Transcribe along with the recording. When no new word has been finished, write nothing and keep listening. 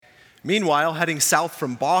Meanwhile, heading south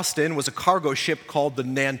from Boston was a cargo ship called the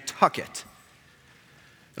Nantucket.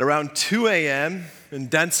 At around 2 a.m., in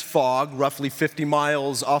dense fog, roughly 50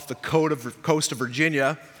 miles off the coast of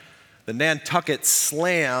Virginia, the Nantucket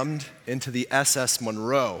slammed into the SS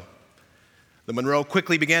Monroe. The Monroe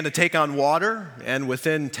quickly began to take on water, and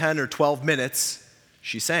within 10 or 12 minutes,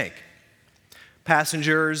 she sank. All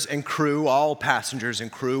passengers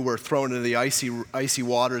and crew were thrown into the icy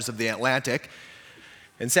waters of the Atlantic,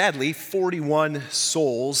 and sadly, 41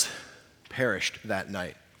 souls perished that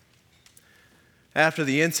night. After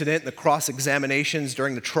the incident and the cross-examinations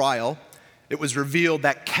during the trial, it was revealed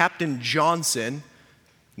that Captain Johnson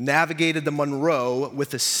navigated the Monroe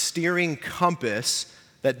with a steering compass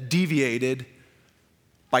that deviated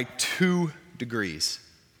by 2 degrees.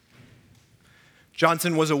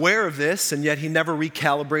 Johnson was aware of this, and yet he never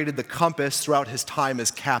recalibrated the compass throughout his time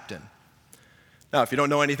as captain. Now, if you don't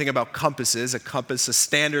know anything about compasses, a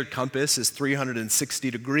standard compass is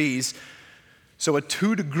 360 degrees, so a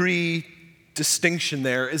 2-degree distinction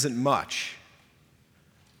there isn't much.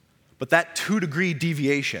 But that 2-degree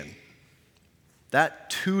deviation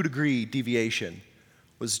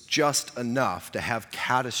was just enough to have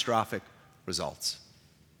catastrophic results.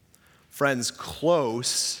 Friends,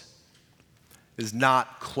 close is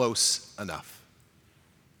not close enough.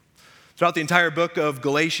 Throughout the entire book of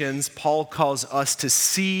Galatians, Paul calls us to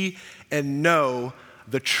see and know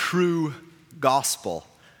the true gospel,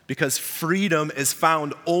 because freedom is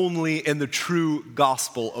found only in the true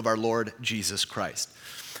gospel of our Lord Jesus Christ.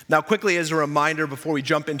 Now, quickly as a reminder before we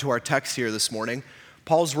jump into our text here this morning,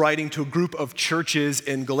 Paul's writing to a group of churches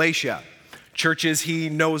in Galatia, churches he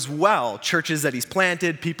knows well, churches that he's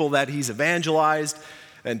planted, people that he's evangelized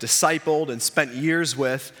and discipled and spent years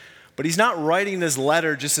with. But he's not writing this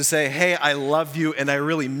letter just to say, hey, I love you and I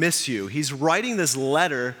really miss you. He's writing this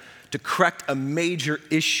letter to correct a major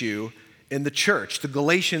issue in the church. The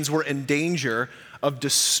Galatians were in danger of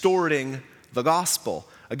distorting the gospel.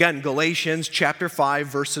 Again, Galatians chapter 5,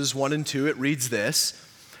 verses 1 and 2, it reads this: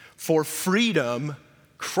 "For freedom,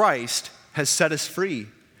 Christ has set us free.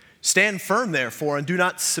 Stand firm, therefore, and do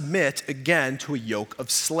not submit again to a yoke of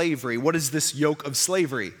slavery." What is this yoke of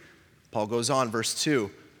slavery? Paul goes on, verse 2.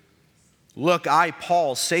 "Look, I,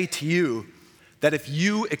 Paul, say to you that if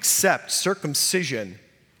you accept circumcision,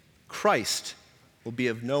 Christ will be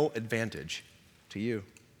of no advantage to you."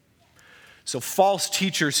 So false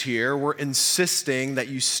teachers here were insisting that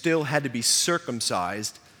you still had to be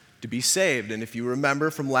circumcised to be saved. And if you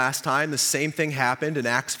remember from last time, the same thing happened in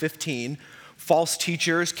Acts 15. False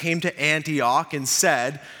teachers came to Antioch and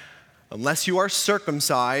said, unless you are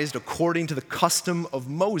circumcised according to the custom of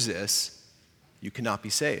Moses, you cannot be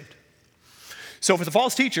saved. So for the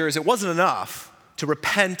false teachers, it wasn't enough to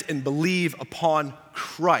repent and believe upon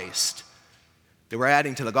Christ. They were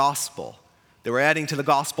adding to the gospel. They were adding to the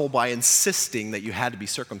gospel by insisting that you had to be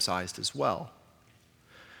circumcised as well.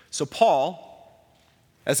 So Paul,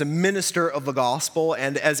 as a minister of the gospel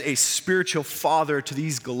and as a spiritual father to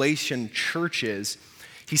these Galatian churches,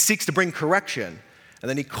 he seeks to bring correction, and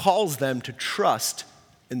then he calls them to trust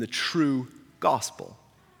in the true gospel.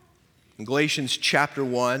 In Galatians chapter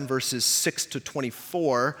 1, verses 6 to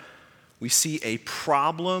 24, we see a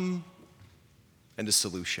problem and a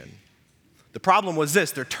solution. The problem was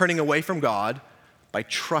this: they're turning away from God by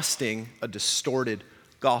trusting a distorted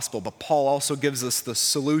gospel. But Paul also gives us the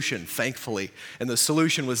solution, thankfully. And the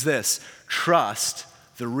solution was this: trust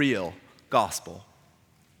the real gospel.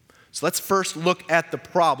 So let's first look at the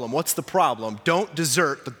problem. What's the problem? Don't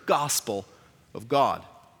desert the gospel of God.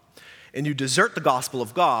 And you desert the gospel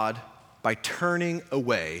of God by turning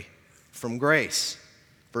away from grace.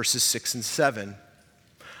 Verses 6 and 7.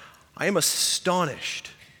 "I am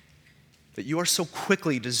astonished that you are so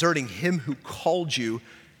quickly deserting him who called you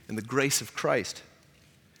in the grace of Christ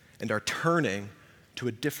and are turning to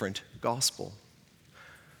a different gospel.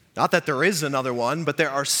 Not that there is another one, but there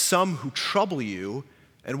are some who trouble you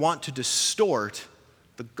and want to distort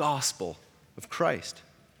the gospel of Christ."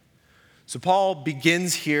 So Paul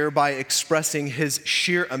begins here by expressing his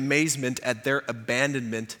sheer amazement at their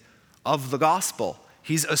abandonment of the gospel.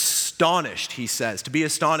 He's astonished, he says. To be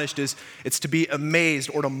astonished it's to be amazed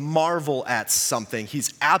or to marvel at something.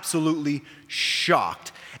 He's absolutely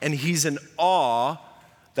shocked. And he's in awe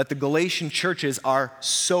that the Galatian churches are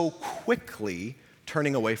so quickly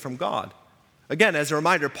turning away from God. Again, as a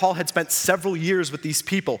reminder, Paul had spent several years with these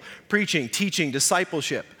people, preaching, teaching,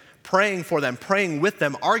 discipleship, praying for them, praying with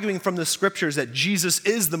them, arguing from the scriptures that Jesus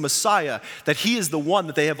is the Messiah, that he is the one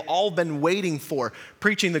that they have all been waiting for,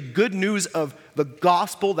 preaching the good news of the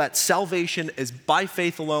gospel that salvation is by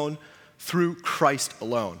faith alone, through Christ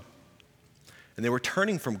alone. And they were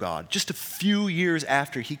turning from God just a few years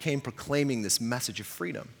after he came proclaiming this message of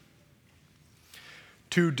freedom.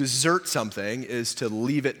 To desert something is to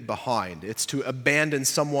leave it behind. It's to abandon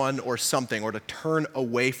someone or something or to turn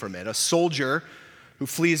away from it. A soldier who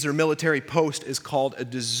flees their military post is called a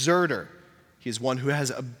deserter. He is one who has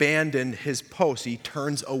abandoned his post. He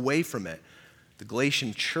turns away from it. The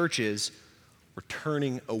Galatian churches were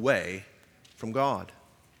turning away from God.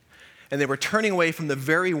 And they were turning away from the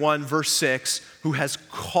very one, verse 6, who has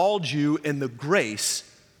called you in the grace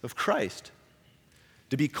of Christ.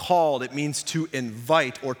 To be called, it means to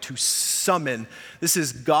invite or to summon. This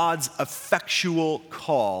is God's effectual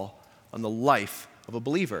call on the life of a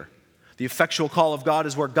believer. The effectual call of God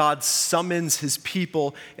is where God summons his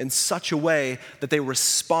people in such a way that they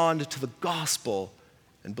respond to the gospel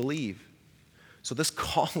and believe. So this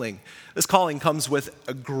calling comes with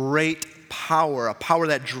a great power, a power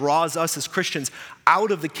that draws us as Christians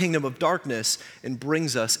out of the kingdom of darkness and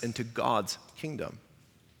brings us into God's kingdom.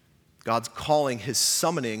 God's calling, his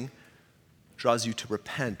summoning, draws you to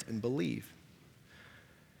repent and believe.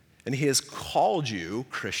 And he has called you,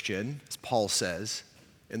 Christian, as Paul says,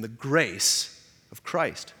 in the grace of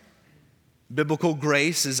Christ. Biblical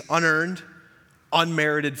grace is unearned,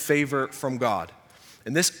 unmerited favor from God.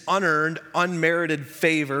 And this unearned, unmerited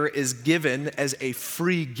favor is given as a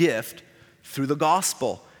free gift through the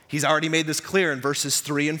gospel. He's already made this clear in verses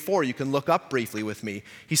 3 and 4. You can look up briefly with me.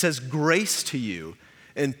 He says, "Grace to you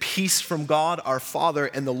and peace from God our Father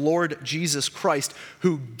and the Lord Jesus Christ,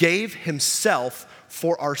 who gave himself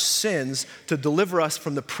for our sins to deliver us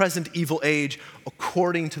from the present evil age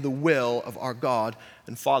according to the will of our God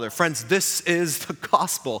and Father." Friends, this is the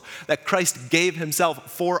gospel, that Christ gave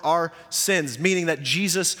himself for our sins, meaning that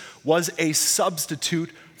Jesus was a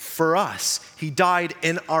substitute for us. He died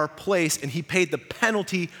in our place and he paid the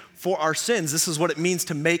penalty for our sins. This is what it means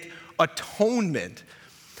to make atonement.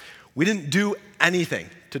 We didn't do anything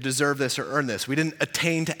to deserve this or earn this. We didn't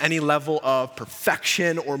attain to any level of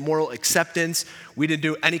perfection or moral acceptance. We didn't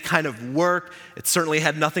do any kind of work. It certainly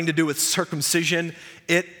had nothing to do with circumcision.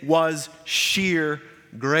 It was sheer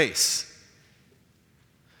grace.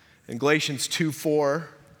 In Galatians 2:4,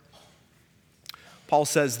 Paul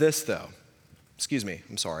says this though.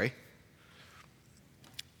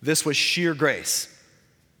 This was sheer grace.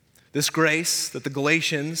 This grace that the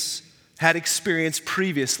Galatians had experienced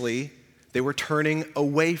previously, they were turning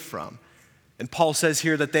away from. And Paul says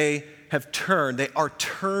here that they are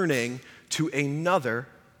turning to another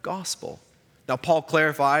gospel. Now, Paul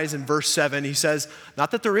clarifies in verse 7, he says,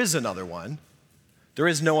 not that there is another one. There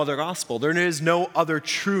is no other gospel. There is no other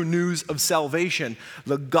true news of salvation.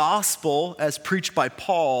 The gospel, as preached by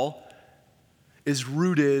Paul, is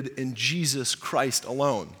rooted in Jesus Christ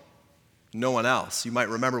alone. No one else. You might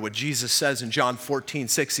remember what Jesus says in John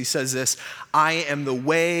 14:6. He says this, "I am the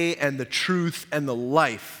way and the truth and the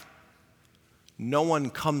life. No one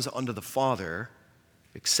comes unto the Father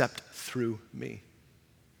except through me."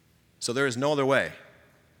 So there is no other way.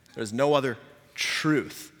 There is no other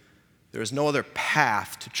truth. There is no other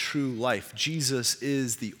path to true life. Jesus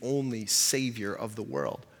is the only Savior of the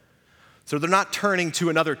world. So they're not turning to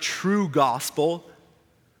another true gospel.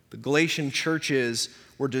 The Galatian churches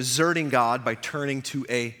were deserting God by turning to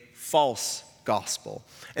a false gospel.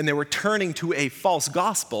 And they were turning to a false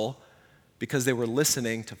gospel because they were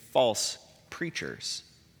listening to false preachers.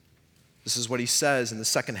 This is what he says in the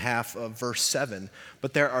second half of verse 7.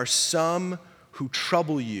 "But there are some who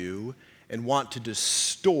trouble you and want to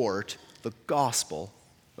distort the gospel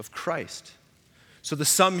of Christ." So the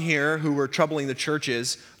some here who were troubling the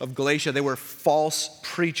churches of Galatia, they were false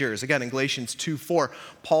preachers. Again, in Galatians 2:4,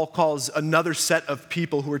 Paul calls another set of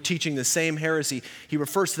people who were teaching the same heresy. He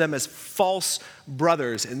refers to them as false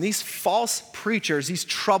brothers. And these false preachers, these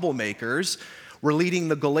troublemakers, were leading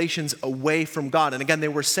the Galatians away from God. And again, they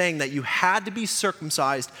were saying that you had to be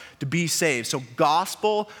circumcised to be saved. So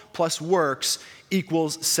gospel plus works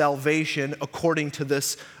equals salvation according to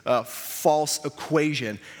this false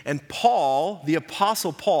equation. And Paul, the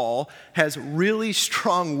Apostle Paul, has really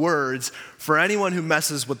strong words for anyone who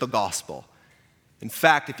messes with the gospel. In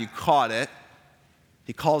fact, if you caught it,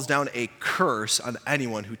 he calls down a curse on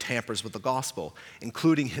anyone who tampers with the gospel,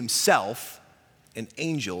 including himself and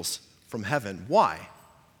angels from heaven. Why?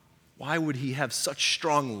 Why would he have such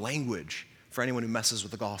strong language for anyone who messes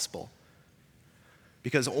with the gospel?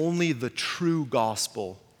 Because only the true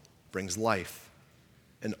gospel brings life,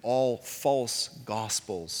 and all false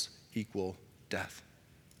gospels equal death.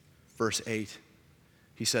 Verse 8,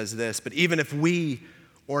 he says this, "But even if we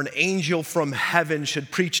or an angel from heaven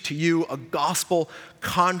should preach to you a gospel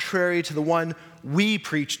contrary to the one we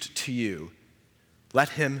preached to you,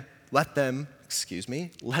 let them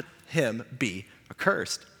let him be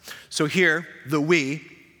accursed. So here, the we,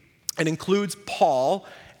 it includes Paul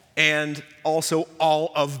and also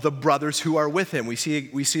all of the brothers who are with him. We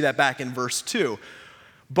see that back in verse 2.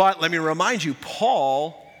 But let me remind you,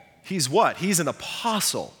 Paul, he's what? He's an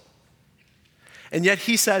apostle. And yet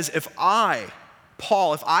he says, if I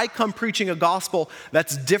come preaching a gospel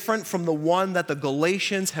that's different from the one that the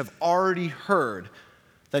Galatians have already heard,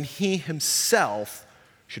 then he himself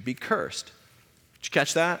should be cursed. Did you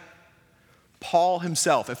catch that? Paul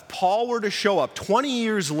himself. If Paul were to show up 20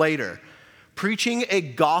 years later preaching a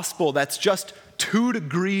gospel that's just 2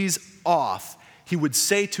 degrees off, he would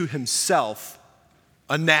say to himself,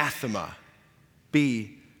 anathema,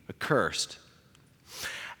 be accursed.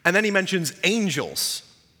 And then he mentions angels.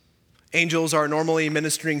 Angels are normally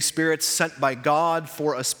ministering spirits sent by God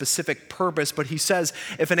for a specific purpose, but he says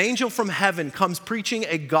if an angel from heaven comes preaching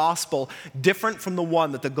a gospel different from the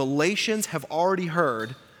one that the Galatians have already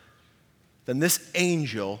heard, then this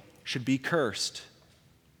angel should be cursed.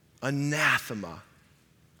 Anathema.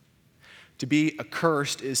 To be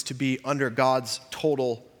accursed is to be under God's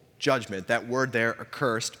total judgment. That word there,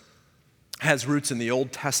 accursed, has roots in the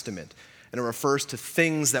Old Testament, and it refers to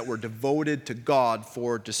things that were devoted to God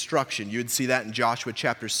for destruction. You'd see that in Joshua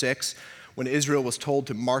chapter 6. When Israel was told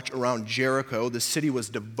to march around Jericho, the city was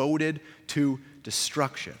devoted to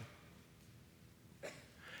destruction.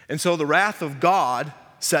 And so the wrath of God,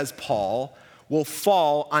 says Paul, will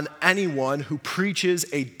fall on anyone who preaches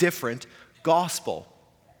a different gospel.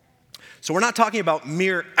 So we're not talking about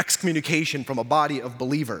mere excommunication from a body of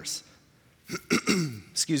believers.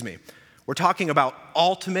 Excuse me. We're talking about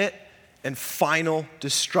ultimate and final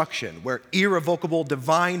destruction, where irrevocable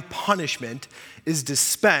divine punishment is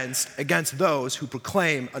dispensed against those who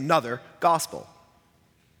proclaim another gospel.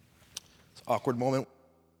 It's an awkward moment.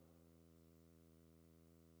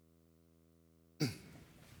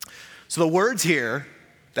 So the words here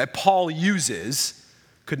that Paul uses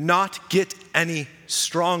could not get any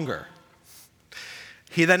stronger.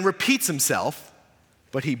 He then repeats himself,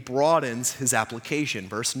 but he broadens his application.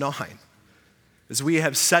 Verse 9. As we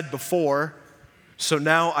have said before, so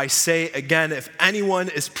now I say again, if anyone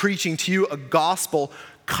is preaching to you a gospel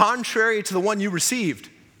contrary to the one you received,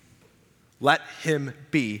 let him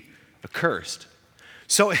be accursed.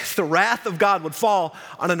 So if the wrath of God would fall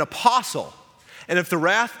on an apostle, and if the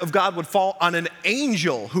wrath of God would fall on an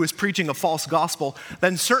angel who is preaching a false gospel,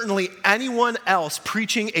 then certainly anyone else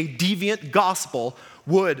preaching a deviant gospel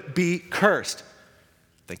would be cursed.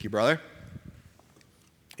 Thank you, brother.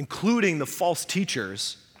 Including the false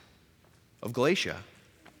teachers of Galatia.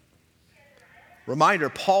 Reminder,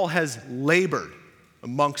 Paul has labored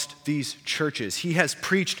amongst these churches. He has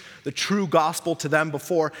preached the true gospel to them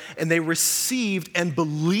before, and they received and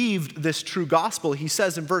believed this true gospel. He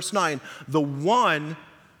says in verse 9, the one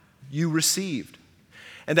you received.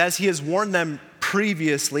 And as he has warned them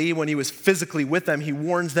previously, when he was physically with them, he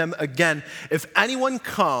warns them again. If anyone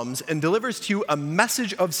comes and delivers to you a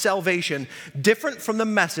message of salvation different from the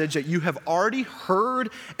message that you have already heard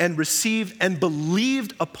and received and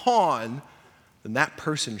believed upon, then that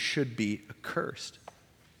person should be accursed.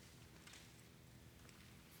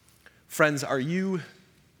 Friends, are you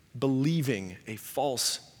believing a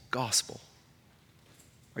false gospel?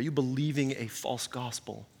 Are you believing a false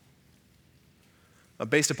gospel?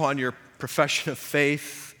 Based upon your profession of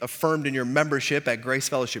faith affirmed in your membership at Grace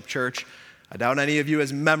Fellowship Church, I doubt any of you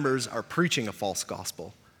as members are preaching a false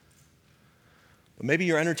gospel. But maybe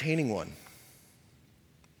you're entertaining one.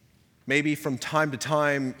 Maybe from time to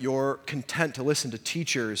time you're content to listen to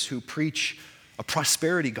teachers who preach a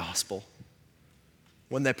prosperity gospel,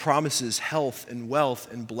 one that promises health and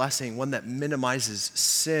wealth and blessing, one that minimizes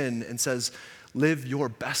sin and says, live your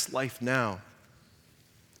best life now.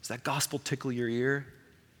 Does that gospel tickle your ear?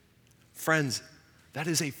 Friends, that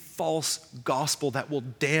is a false gospel that will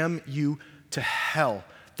damn you to hell.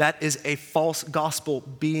 That is a false gospel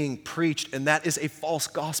being preached, and that is a false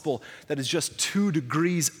gospel that is just 2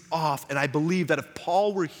 degrees off. And I believe that if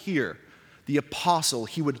Paul were here, the apostle,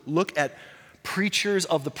 he would look at preachers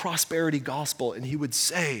of the prosperity gospel and he would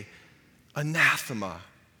say, anathema,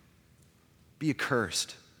 be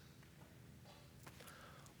accursed.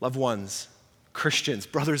 Loved ones, Christians,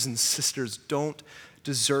 brothers and sisters, don't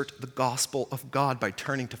desert the gospel of God by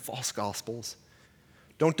turning to false gospels.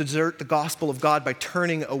 Don't desert the gospel of God by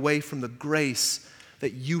turning away from the grace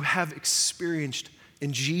that you have experienced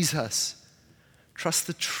in Jesus. Trust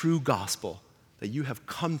the true gospel that you have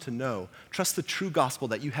come to know. Trust the true gospel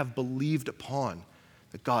that you have believed upon,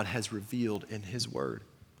 that God has revealed in his word.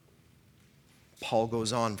 Paul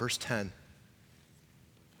goes on, verse 10.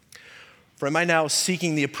 For am I now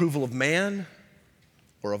seeking the approval of man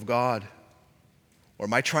or of God? Or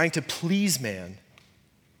am I trying to please man?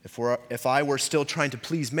 If I were still trying to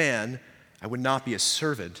please man, I would not be a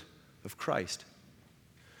servant of Christ.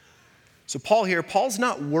 So Paul's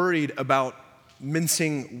not worried about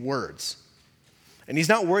mincing words. And he's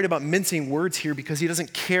not worried about mincing words here because he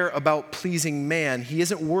doesn't care about pleasing man. He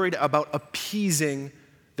isn't worried about appeasing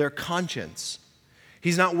their conscience.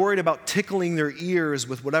 He's not worried about tickling their ears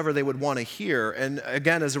with whatever they would want to hear. And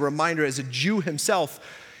again, as a reminder, as a Jew himself,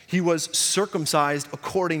 he was circumcised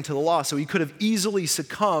according to the law, so he could have easily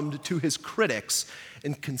succumbed to his critics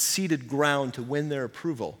and conceded ground to win their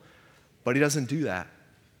approval. But he doesn't do that.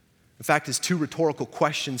 In fact, his two rhetorical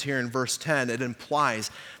questions here in verse 10, it implies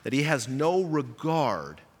that he has no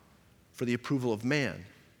regard for the approval of man.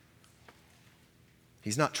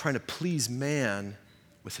 He's not trying to please man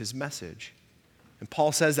with his message. And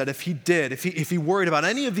Paul says that if he worried about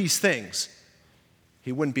any of these things,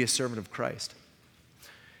 he wouldn't be a servant of Christ.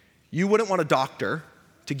 You wouldn't want a doctor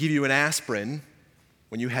to give you an aspirin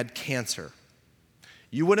when you had cancer.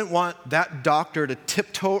 You wouldn't want that doctor to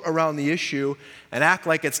tiptoe around the issue and act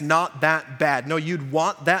like it's not that bad. No, you'd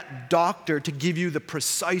want that doctor to give you the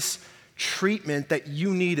precise treatment that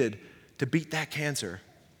you needed to beat that cancer.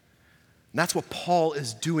 And that's what Paul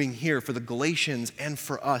is doing here for the Galatians and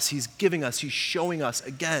for us. He's showing us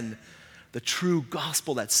again the true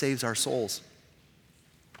gospel that saves our souls.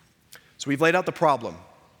 So we've laid out the problem.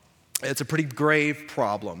 It's a pretty grave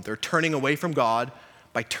problem. They're turning away from God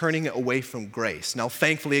by turning away from grace. Now,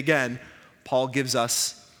 thankfully, again, Paul gives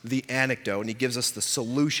us the antidote and he gives us the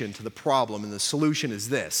solution to the problem. And the solution is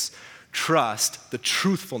this: trust the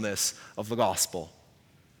truthfulness of the gospel.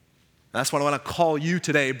 That's what I want to call you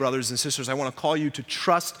today, brothers and sisters. I want to call you to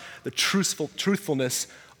trust the truthfulness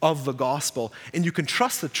of the gospel. And you can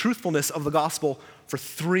trust the truthfulness of the gospel for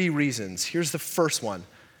three reasons. Here's the first one: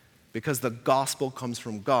 because the gospel comes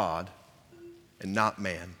from God and not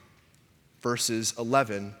man. Verses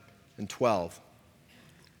 11 and 12.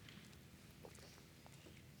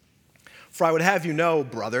 For I would have you know,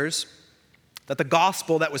 brothers, that the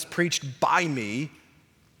gospel that was preached by me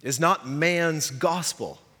is not man's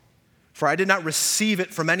gospel. For I did not receive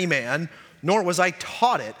it from any man, nor was I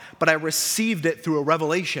taught it, but I received it through a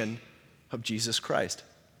revelation of Jesus Christ.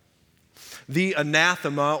 The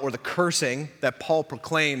anathema, or the cursing that Paul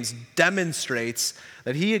proclaims, demonstrates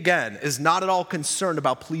that he, again, is not at all concerned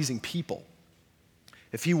about pleasing people.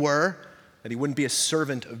 If he were, then he wouldn't be a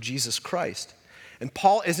servant of Jesus Christ. And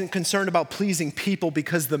Paul isn't concerned about pleasing people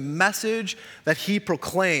because the message that he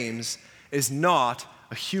proclaims is not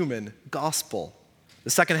a human gospel. The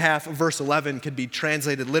second half of verse 11 could be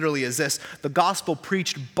translated literally as this: the gospel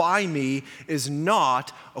preached by me is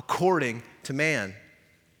not according to man.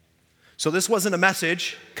 So this wasn't a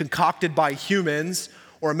message concocted by humans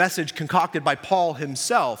or a message concocted by Paul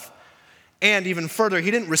himself. And even further, he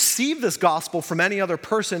didn't receive this gospel from any other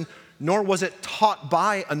person, nor was it taught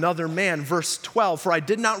by another man. Verse 12, for I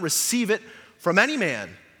did not receive it from any man,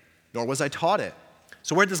 nor was I taught it.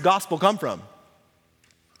 So where did this gospel come from?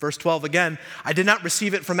 Verse 12 again, I did not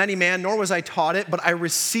receive it from any man, nor was I taught it, but I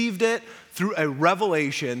received it through a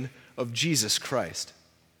revelation of Jesus Christ.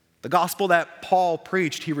 The gospel that Paul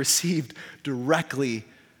preached, he received directly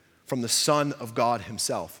from the Son of God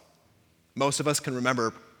himself. Most of us can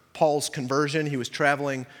remember Paul's conversion. He was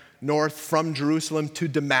traveling north from Jerusalem to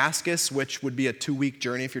Damascus, which would be a 2-week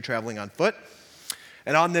journey if you're traveling on foot.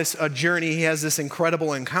 And on this journey, he has this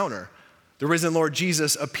incredible encounter. The risen Lord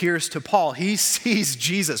Jesus appears to Paul. He sees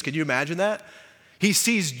Jesus. Could you imagine that? He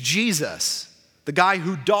sees Jesus, the guy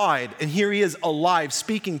who died, and here he is alive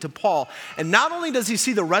speaking to Paul. And not only does he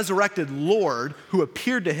see the resurrected Lord who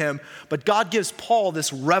appeared to him, but God gives Paul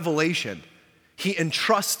this revelation. He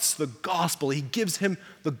entrusts the gospel. He gives him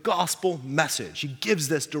the gospel message. He gives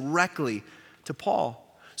this directly to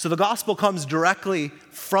Paul. So the gospel comes directly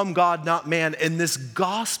from God, not man. And this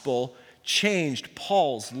gospel changed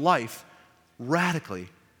Paul's life radically.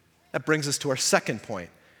 That brings us to our second point.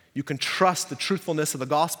 You can trust the truthfulness of the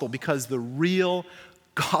gospel because the real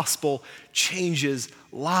gospel changes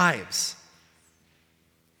lives.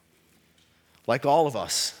 Like all of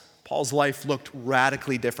us, Paul's life looked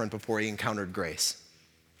radically different before he encountered grace.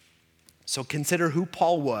 So consider who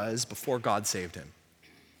Paul was before God saved him.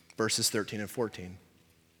 Verses 13 and 14.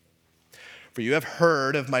 For you have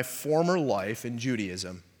heard of my former life in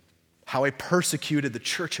Judaism, how I persecuted the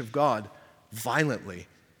church of God violently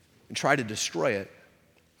and tried to destroy it.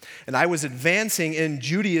 And I was advancing in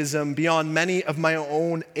Judaism beyond many of my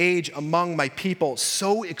own age among my people.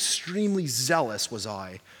 So extremely zealous was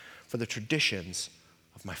I for the traditions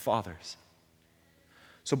of my fathers.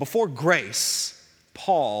 So before grace,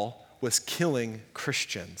 Paul was killing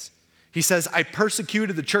Christians. He says, I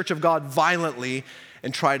persecuted the church of God violently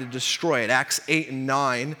and tried to destroy it. Acts 8 and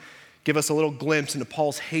 9 give us a little glimpse into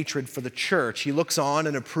Paul's hatred for the church. He looks on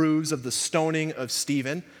and approves of the stoning of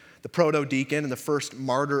Stephen, the proto-deacon and the first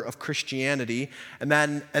martyr of Christianity. And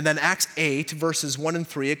then Acts 8, verses 1 and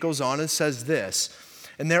 3, it goes on and says this,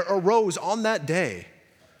 and there arose on that day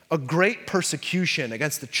a great persecution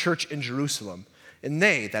against the church in Jerusalem. And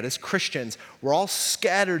they, that is Christians, were all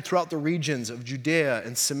scattered throughout the regions of Judea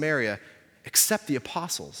and Samaria, except the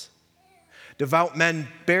apostles. Devout men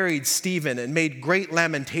buried Stephen and made great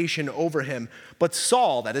lamentation over him. But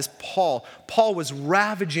Saul, that is Paul was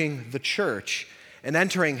ravaging the church, and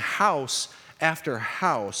entering house after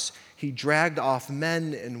house, he dragged off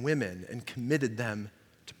men and women and committed them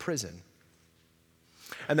to prison.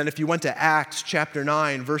 And then if you went to Acts chapter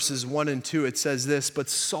 9, verses 1 and 2, it says this, but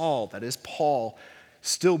Saul, that is Paul,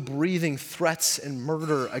 still breathing threats and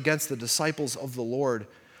murder against the disciples of the Lord,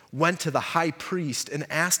 went to the high priest and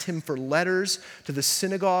asked him for letters to the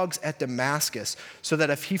synagogues at Damascus, so that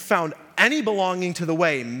if he found any belonging to the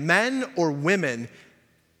way, men or women,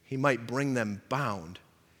 he might bring them bound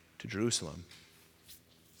to Jerusalem.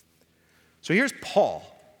 So here's Paul,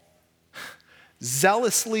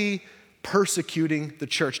 zealously persecuting the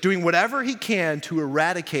church, doing whatever he can to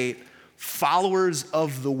eradicate followers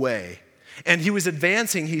of the way. And he was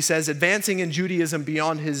advancing, he says, advancing in Judaism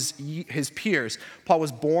beyond his peers. Paul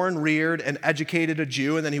was born, reared, and educated a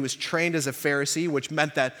Jew, and then he was trained as a Pharisee, which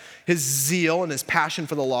meant that his zeal and his passion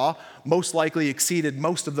for the law most likely exceeded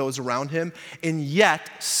most of those around him. And yet,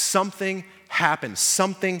 something happened.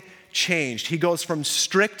 Something changed. He goes from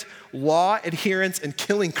strict law adherence and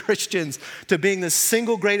killing Christians to being the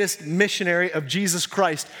single greatest missionary of Jesus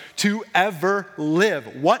Christ to ever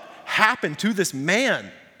live. What happened to this man?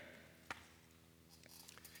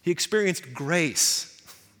 He experienced grace.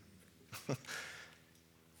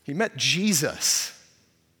 He met Jesus.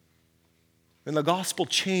 And the gospel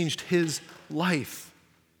changed his life.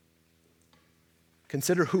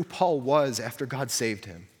 Consider who Paul was after God saved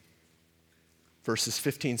him. Verses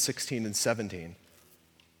 15, 16, and 17.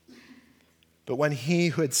 But when he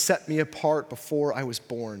who had set me apart before I was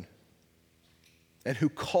born, and who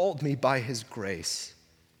called me by his grace,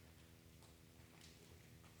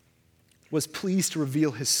 was pleased to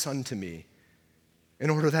reveal his Son to me, in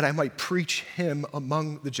order that I might preach him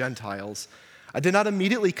among the Gentiles, I did not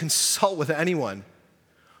immediately consult with anyone,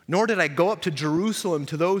 nor did I go up to Jerusalem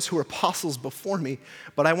to those who were apostles before me,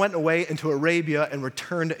 but I went away into Arabia and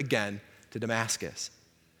returned again to Damascus.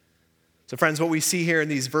 So friends, what we see here in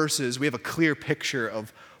these verses, we have a clear picture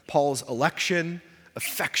of Paul's election,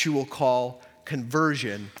 effectual call,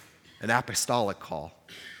 conversion, and apostolic call.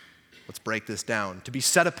 Let's break this down. To be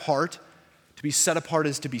set apart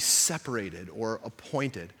is to be separated or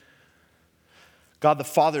appointed. God the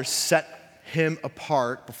Father set him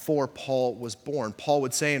apart before Paul was born. Paul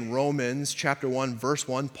would say in Romans chapter 1, verse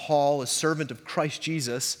 1, Paul, a servant of Christ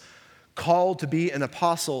Jesus, called to be an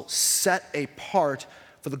apostle, set apart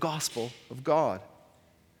for the gospel of God.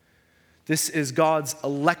 This is God's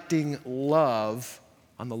electing love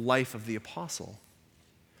on the life of the apostle.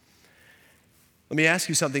 Let me ask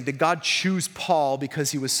you something. Did God choose Paul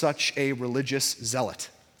because he was such a religious zealot?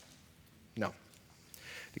 No.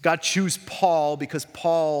 Did God choose Paul because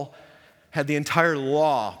Paul had the entire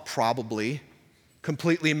law, probably,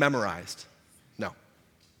 completely memorized? No.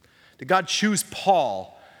 Did God choose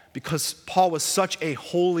Paul because Paul was such a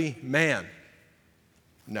holy man?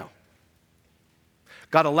 No.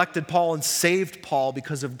 God elected Paul and saved Paul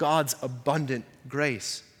because of God's abundant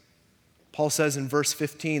grace. Paul says in verse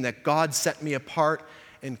 15 that God set me apart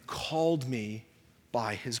and called me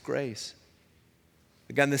by his grace.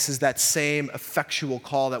 Again, this is that same effectual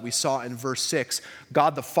call that we saw in verse 6.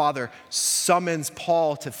 God the Father summons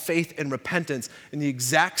Paul to faith and repentance in the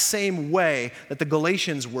exact same way that the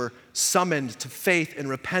Galatians were summoned to faith and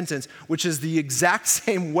repentance, which is the exact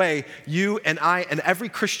same way you and I and every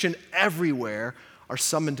Christian everywhere are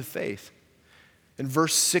summoned to faith. In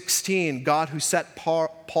verse 16, God who set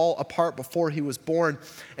Paul apart before he was born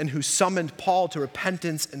and who summoned Paul to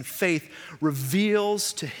repentance and faith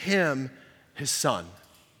reveals to him his Son.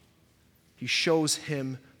 He shows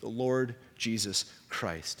him the Lord Jesus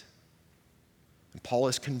Christ. And Paul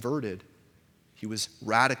is converted. He was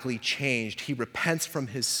radically changed. He repents from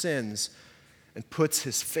his sins and puts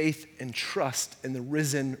his faith and trust in the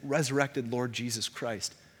risen, resurrected Lord Jesus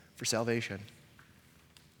Christ for salvation.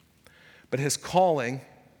 But his calling,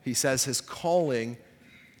 he says, his calling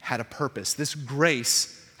had a purpose. This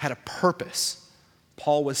grace had a purpose.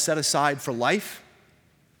 Paul was set aside for life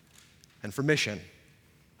and for mission.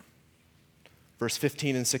 Verse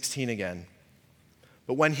 15 and 16 again.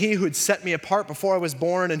 But when he who had set me apart before I was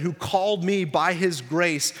born and who called me by his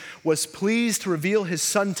grace was pleased to reveal his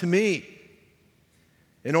Son to me,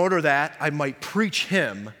 in order that I might preach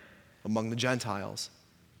him among the Gentiles.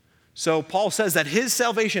 So Paul says that his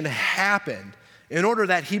salvation happened in order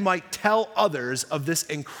that he might tell others of this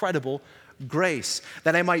incredible grace,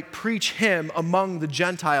 that I might preach him among the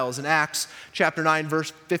Gentiles. In Acts chapter 9,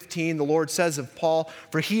 verse 15, the Lord says of Paul,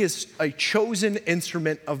 "For he is a chosen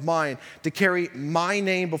instrument of mine to carry my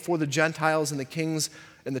name before the Gentiles and the kings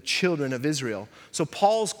and the children of Israel." So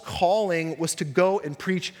Paul's calling was to go and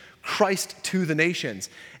preach Christ to the nations.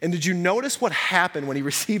 And did you notice what happened when he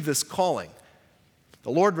received this calling? The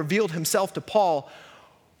Lord revealed himself to Paul,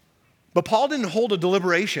 but Paul didn't hold a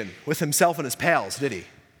deliberation with himself and his pals, did he?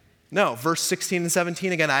 No, verse 16 and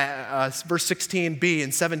 17 again, verse 16b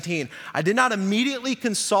and 17. "I did not immediately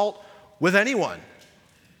consult with anyone,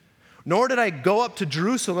 nor did I go up to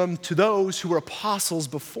Jerusalem to those who were apostles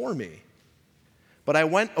before me. But I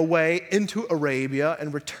went away into Arabia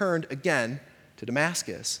and returned again to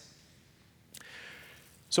Damascus."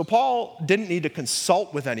 So Paul didn't need to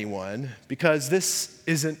consult with anyone because this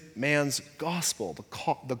isn't man's gospel.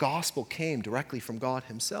 The gospel came directly from God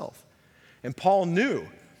himself. And Paul knew,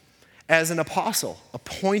 as an apostle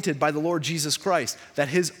appointed by the Lord Jesus Christ, that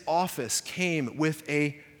his office came with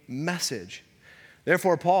a message.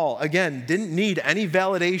 Therefore, Paul, again, didn't need any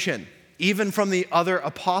validation, even from the other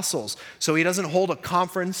apostles. So he doesn't hold a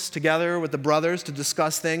conference together with the brothers to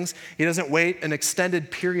discuss things. He doesn't wait an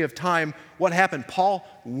extended period of time. What happened? Paul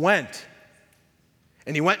went.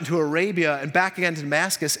 And he went into Arabia and back again to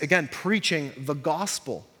Damascus, again, preaching the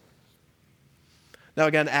gospel. Now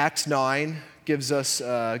again, Acts 9 gives us,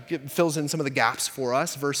 fills in some of the gaps for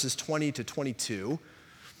us, verses 20 to 22.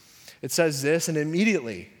 It says this, "And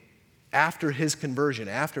immediately after his conversion,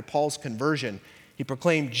 after Paul's conversion, he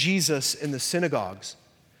proclaimed Jesus in the synagogues,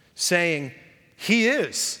 saying, 'He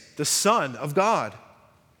is the Son of God.'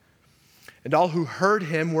 And all who heard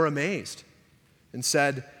him were amazed and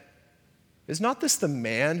said, 'Is not this the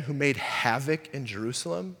man who made havoc in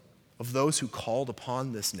Jerusalem of those who called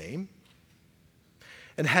upon this name?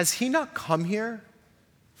 And has he not come here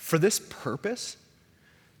for this purpose,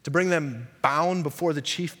 to bring them bound before the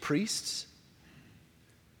chief priests?'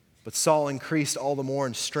 But Saul increased all the more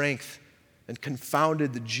in strength and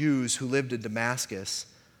confounded the Jews who lived in Damascus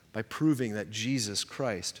by proving that Jesus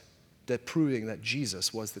was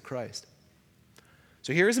the Christ."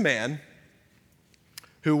 So here's a man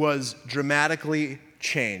who was dramatically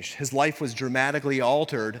changed. His life was dramatically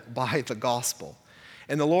altered by the gospel.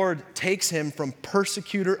 And the Lord takes him from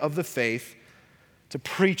persecutor of the faith to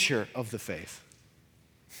preacher of the faith.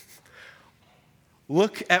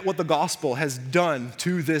 Look at what the gospel has done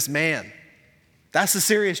to this man. That's a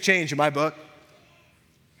serious change in my book.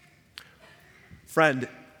 Friend,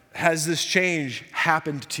 has this change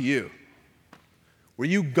happened to you? Were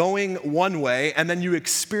you going one way and then you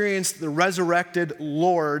experienced the resurrected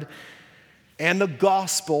Lord and the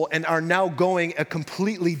gospel and are now going a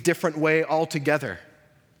completely different way altogether?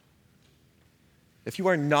 If you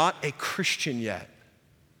are not a Christian yet,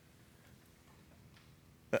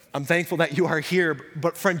 I'm thankful that you are here,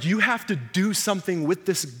 but friend, you have to do something with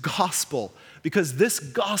this gospel because this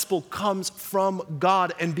gospel comes from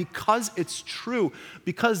God, and because it's true,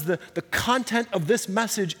 because the content of this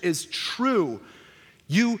message is true,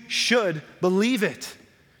 you should believe it.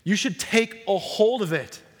 You should take a hold of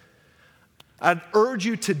it. I'd urge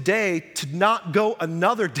you today to not go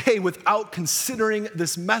another day without considering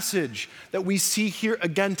this message that we see here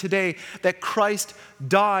again today, that Christ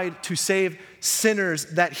died to save sinners,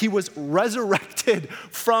 that he was resurrected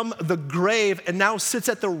from the grave and now sits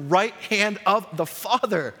at the right hand of the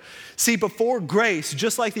Father. See, before grace,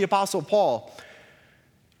 just like the Apostle Paul,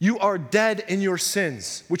 you are dead in your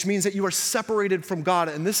sins, which means that you are separated from God,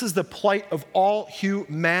 and this is the plight of all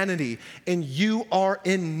humanity, and you are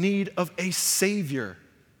in need of a Savior.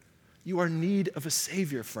 You are in need of a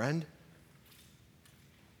Savior, friend.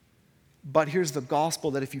 But here's the gospel,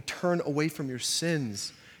 that if you turn away from your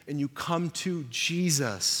sins and you come to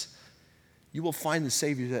Jesus, you will find the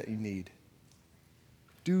Savior that you need.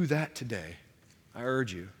 Do that today. I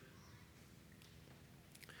urge you.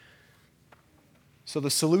 So the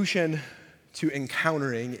solution to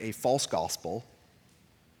encountering a false gospel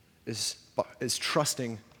is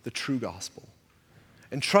trusting the true gospel.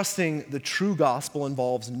 And trusting the true gospel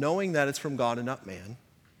involves knowing that it's from God and not man,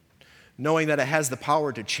 knowing that it has the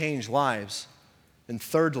power to change lives, and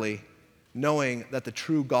thirdly, knowing that the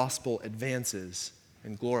true gospel advances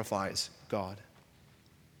and glorifies God.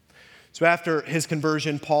 So after his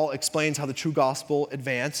conversion, Paul explains how the true gospel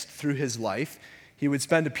advanced through his life. He would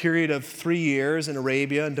spend a period of 3 years in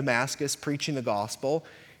Arabia and Damascus preaching the gospel.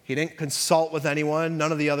 He didn't consult with anyone,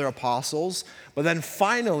 none of the other apostles. But then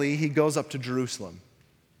finally, he goes up to Jerusalem,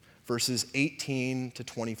 verses 18 to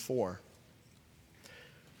 24.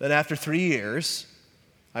 Then after 3 years,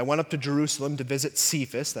 I went up to Jerusalem to visit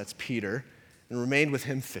Cephas, that's Peter, and remained with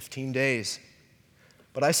him 15 days.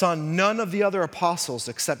 But I saw none of the other apostles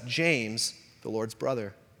except James, the Lord's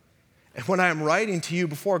brother. And when I am writing to you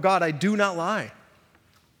before God, I do not lie.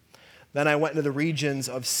 Then I went into the regions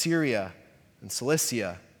of Syria and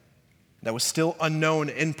Cilicia, and I was still unknown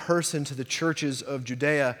in person to the churches of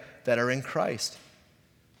Judea that are in Christ.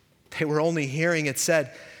 They were only hearing it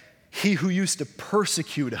said, "He who used to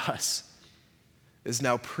persecute us is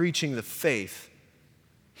now preaching the faith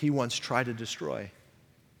he once tried to destroy."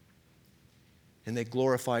 And they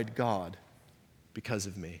glorified God because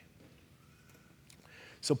of me.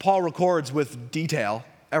 So Paul records with detail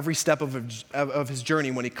every step of his journey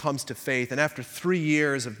when he comes to faith. And after 3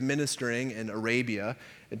 years of ministering in Arabia,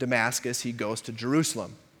 in Damascus, he goes to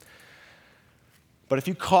Jerusalem. But if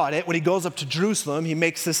you caught it, when he goes up to Jerusalem, he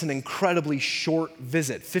makes this an incredibly short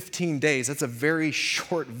visit, 15 days. That's a very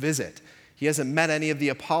short visit. He hasn't met any of the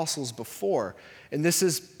apostles before. And this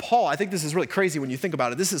is Paul. I think this is really crazy when you think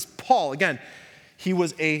about it. This is Paul. Again, he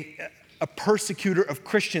was a persecutor of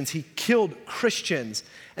Christians. He killed Christians.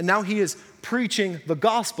 And now he is preaching the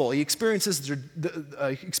gospel. He experiences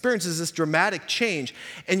this dramatic change.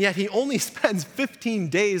 And yet he only spends 15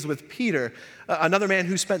 days with Peter, another man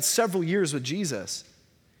who spent several years with Jesus.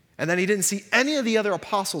 And then he didn't see any of the other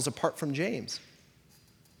apostles apart from James.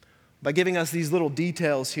 By giving us these little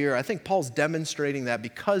details here, I think Paul's demonstrating that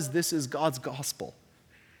because this is God's gospel,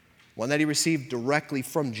 one that he received directly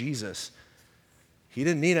from Jesus, he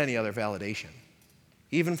didn't need any other validation,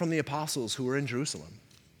 even from the apostles who were in Jerusalem.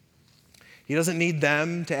 He doesn't need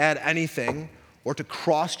them to add anything or to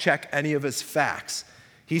cross-check any of his facts.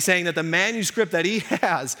 He's saying that the manuscript that he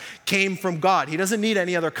has came from God. He doesn't need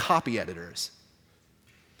any other copy editors.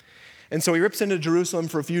 And so he rips into Jerusalem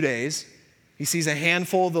for a few days. He sees a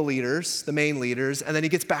handful of the leaders, the main leaders, and then he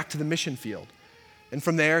gets back to the mission field. And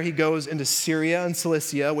from there, he goes into Syria and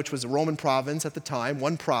Cilicia, which was a Roman province at the time,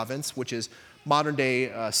 one province, which is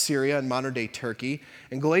modern-day Syria and modern-day Turkey.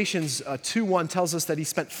 And Galatians 2:1 tells us that he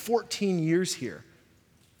spent 14 years here.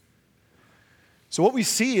 So what we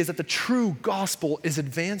see is that the true gospel is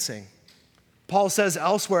advancing. Paul says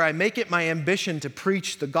elsewhere, "I make it my ambition to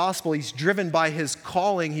preach the gospel." He's driven by his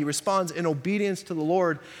calling. He responds in obedience to the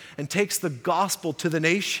Lord and takes the gospel to the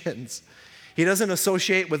nations. He doesn't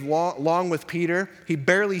associate long with Peter. He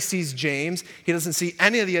barely sees James. He doesn't see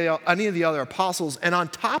any of the other apostles. And on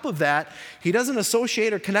top of that, he doesn't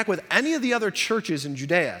associate or connect with any of the other churches in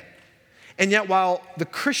Judea. And yet, while the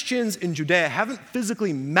Christians in Judea haven't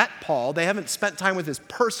physically met Paul, they haven't spent time with him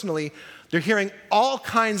personally, they're hearing all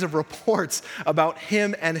kinds of reports about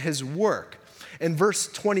him and his work. In verse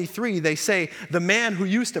 23, they say, "The man who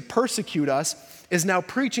used to persecute us is now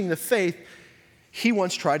preaching the faith he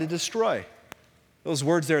once tried to destroy." Those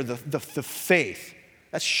words there, the faith,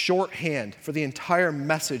 that's shorthand for the entire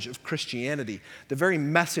message of Christianity, the very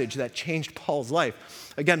message that changed Paul's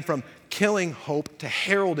life. Again, from killing hope to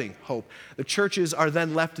heralding hope. The churches are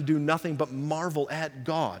then left to do nothing but marvel at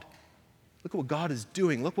God. Look at what God is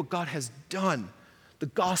doing. Look what God has done. The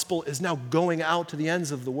gospel is now going out to the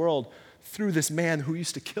ends of the world through this man who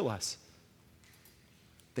used to kill us.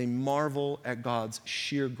 They marvel at God's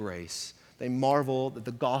sheer grace. They marvel that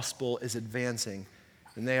the gospel is advancing,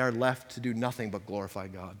 and they are left to do nothing but glorify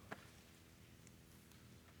God.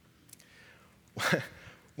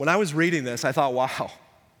 When I was reading this, I thought, wow,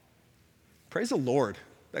 praise the Lord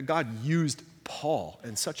that God used Paul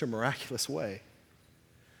in such a miraculous way.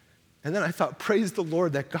 And then I thought, praise the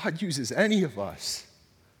Lord that God uses any of us.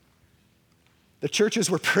 The churches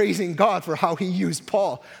were praising God for how he used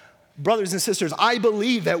Paul. Brothers and sisters, I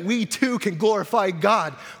believe that we too can glorify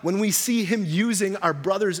God when we see him using our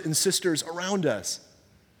brothers and sisters around us.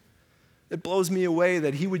 It blows me away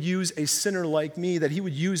that he would use a sinner like me, that he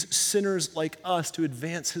would use sinners like us to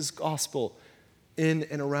advance his gospel in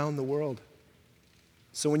and around the world.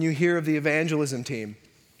 So when you hear of the evangelism team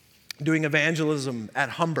doing evangelism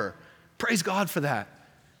at Humber, praise God for that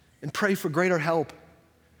and pray for greater help.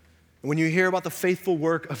 And when you hear about the faithful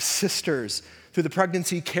work of sisters through the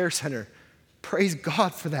Pregnancy Care Center, praise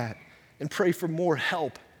God for that and pray for more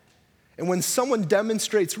help. And when someone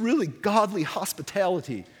demonstrates really godly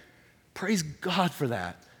hospitality, praise God for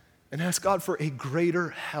that and ask God for a greater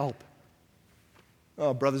help.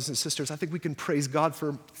 Oh, brothers and sisters, I think we can praise God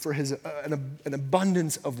for an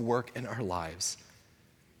abundance of work in our lives.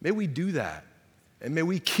 May we do that. And may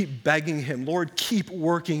we keep begging him, Lord, keep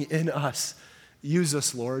working in us. Use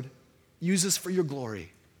us, Lord. Use us for your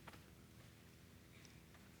glory.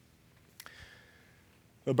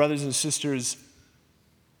 Well, brothers and sisters,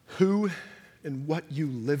 who and what you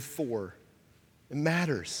live for, it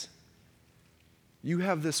matters. You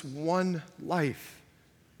have this one life.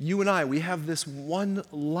 You and I, we have this one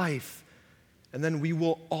life, and then we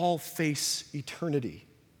will all face eternity,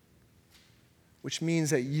 which means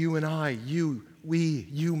that you and I, you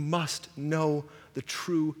must know the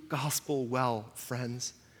true gospel well,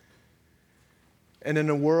 friends. And in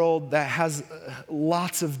a world that has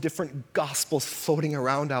lots of different gospels floating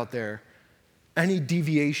around out there, any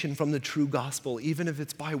deviation from the true gospel, even if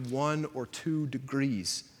it's by 1 or 2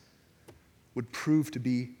 degrees, would prove to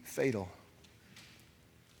be fatal.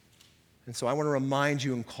 And so I want to remind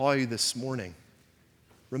you and call you this morning,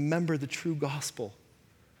 remember the true gospel.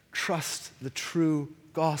 Trust the true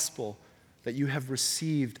gospel that you have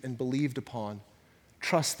received and believed upon.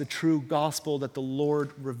 Trust the true gospel that the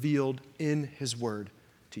Lord revealed in his word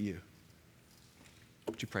to you.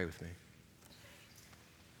 Would you pray with me?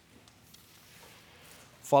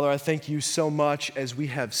 Father, I thank you so much as we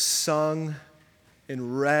have sung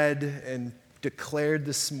and read and declared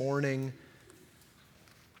this morning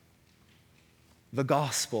the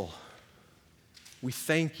gospel. We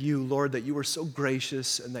thank you, Lord, that you were so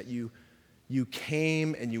gracious and that you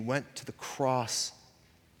came and you went to the cross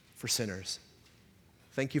for sinners.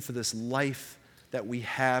 Thank you for this life that we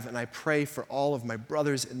have, and I pray for all of my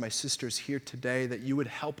brothers and my sisters here today that you would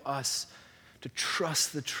help us to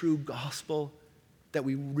trust the true gospel that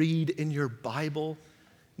we read in your Bible,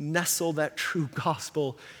 nestle that true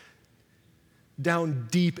gospel down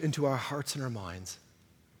deep into our hearts and our minds.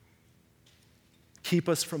 Keep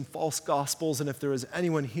us from false gospels, and if there is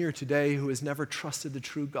anyone here today who has never trusted the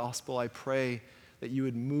true gospel, I pray that you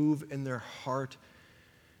would move in their heart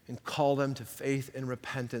and call them to faith and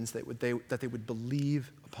repentance, that they would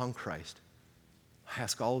believe upon Christ. I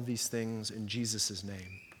ask all of these things in Jesus'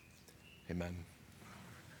 name. Amen.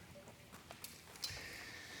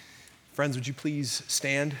 Friends, would you please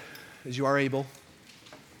stand as you are able,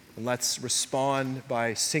 and let's respond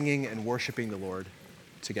by singing and worshiping the Lord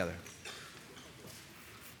together.